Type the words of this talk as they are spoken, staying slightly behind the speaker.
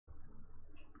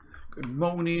good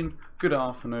morning, good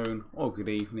afternoon, or good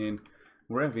evening,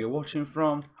 wherever you're watching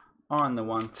from. I'm the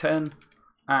 110,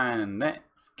 and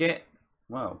let's get,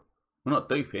 well, we're not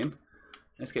duping,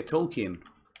 let's get talking.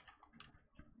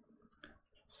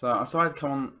 So I decided to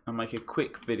come on and make a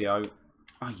quick video.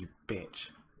 Oh, you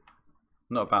bitch.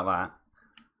 Not about that.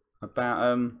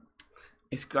 About,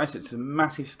 it's great. It's a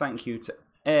massive thank you to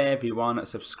everyone that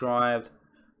subscribed,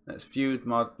 that's viewed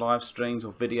my live streams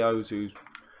or videos, who's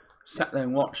sat there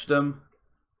and watched them.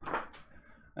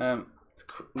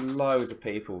 Loads of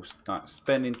people, like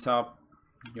Spending Tub,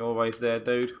 you're always there,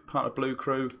 dude. Part of Blue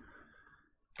Crew.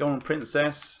 Golden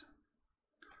Princess,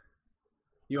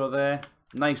 you're there.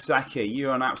 Naisaki,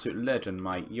 you're an absolute legend,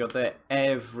 mate. You're there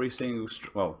every single,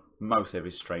 well, most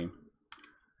every stream,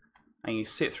 and you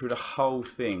sit through the whole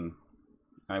thing.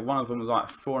 One of them was like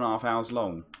 4.5 hours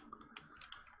long,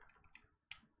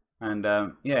 and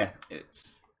yeah,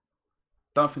 it's,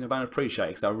 don't think I don't appreciate it,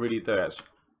 because I really do. It's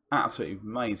absolutely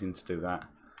amazing to do that.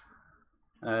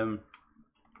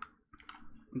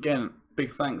 Again,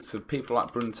 big thanks to people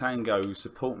like Bruntango who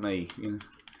support me. You know,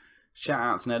 shout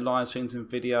outs in their live streams and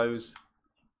videos.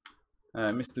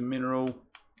 Mr. Mineral,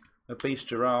 a Beast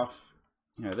Giraffe.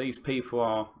 You know, these people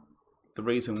are the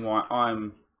reason why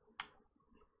I'm,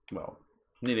 well,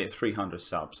 nearly at 300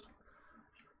 subs.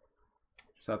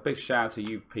 So a big shout out to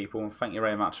you people, and thank you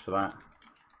very much for that.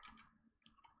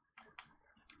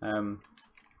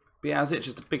 But yeah, that's it.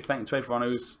 Just a big thank you to everyone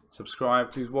who's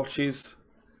subscribed, who watches.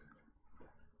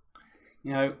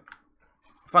 You know,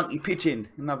 Funky Pigeon,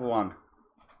 another one.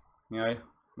 You know,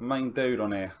 main dude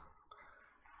on here.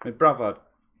 My brother,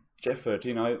 Jefford,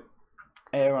 you know,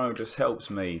 Aero just helps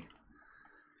me.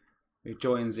 Who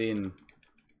joins in,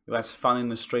 who has fun in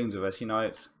the streams with us. You know,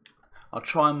 it's, I'll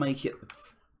try and make it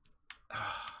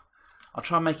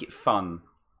fun.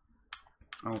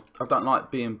 I don't like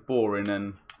being boring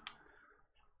and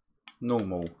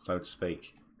normal, so to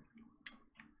speak.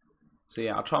 So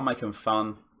yeah, I'll try and make them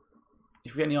fun.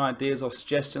 If you have any ideas or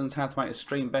suggestions how to make the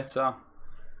stream better,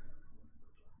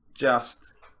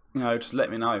 just, you know, just let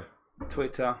me know.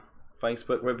 Twitter,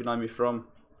 Facebook, wherever you know me from,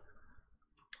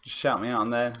 just shout me out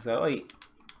on there. Say, oi,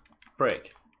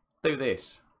 Brick, do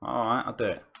this. Alright, I'll do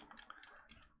it.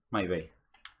 Maybe.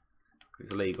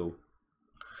 It's illegal.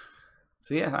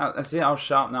 So yeah, that's it. I'll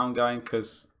shut up now. I'm going,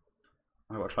 because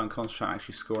I've got to try and concentrate on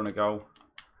actually scoring a goal.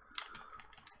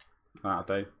 That'll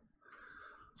do.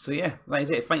 So yeah, that is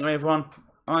it. Thank you everyone.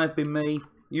 I've been me,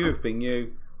 you've been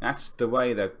you. That's the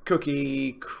way the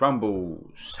cookie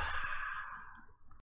crumbles.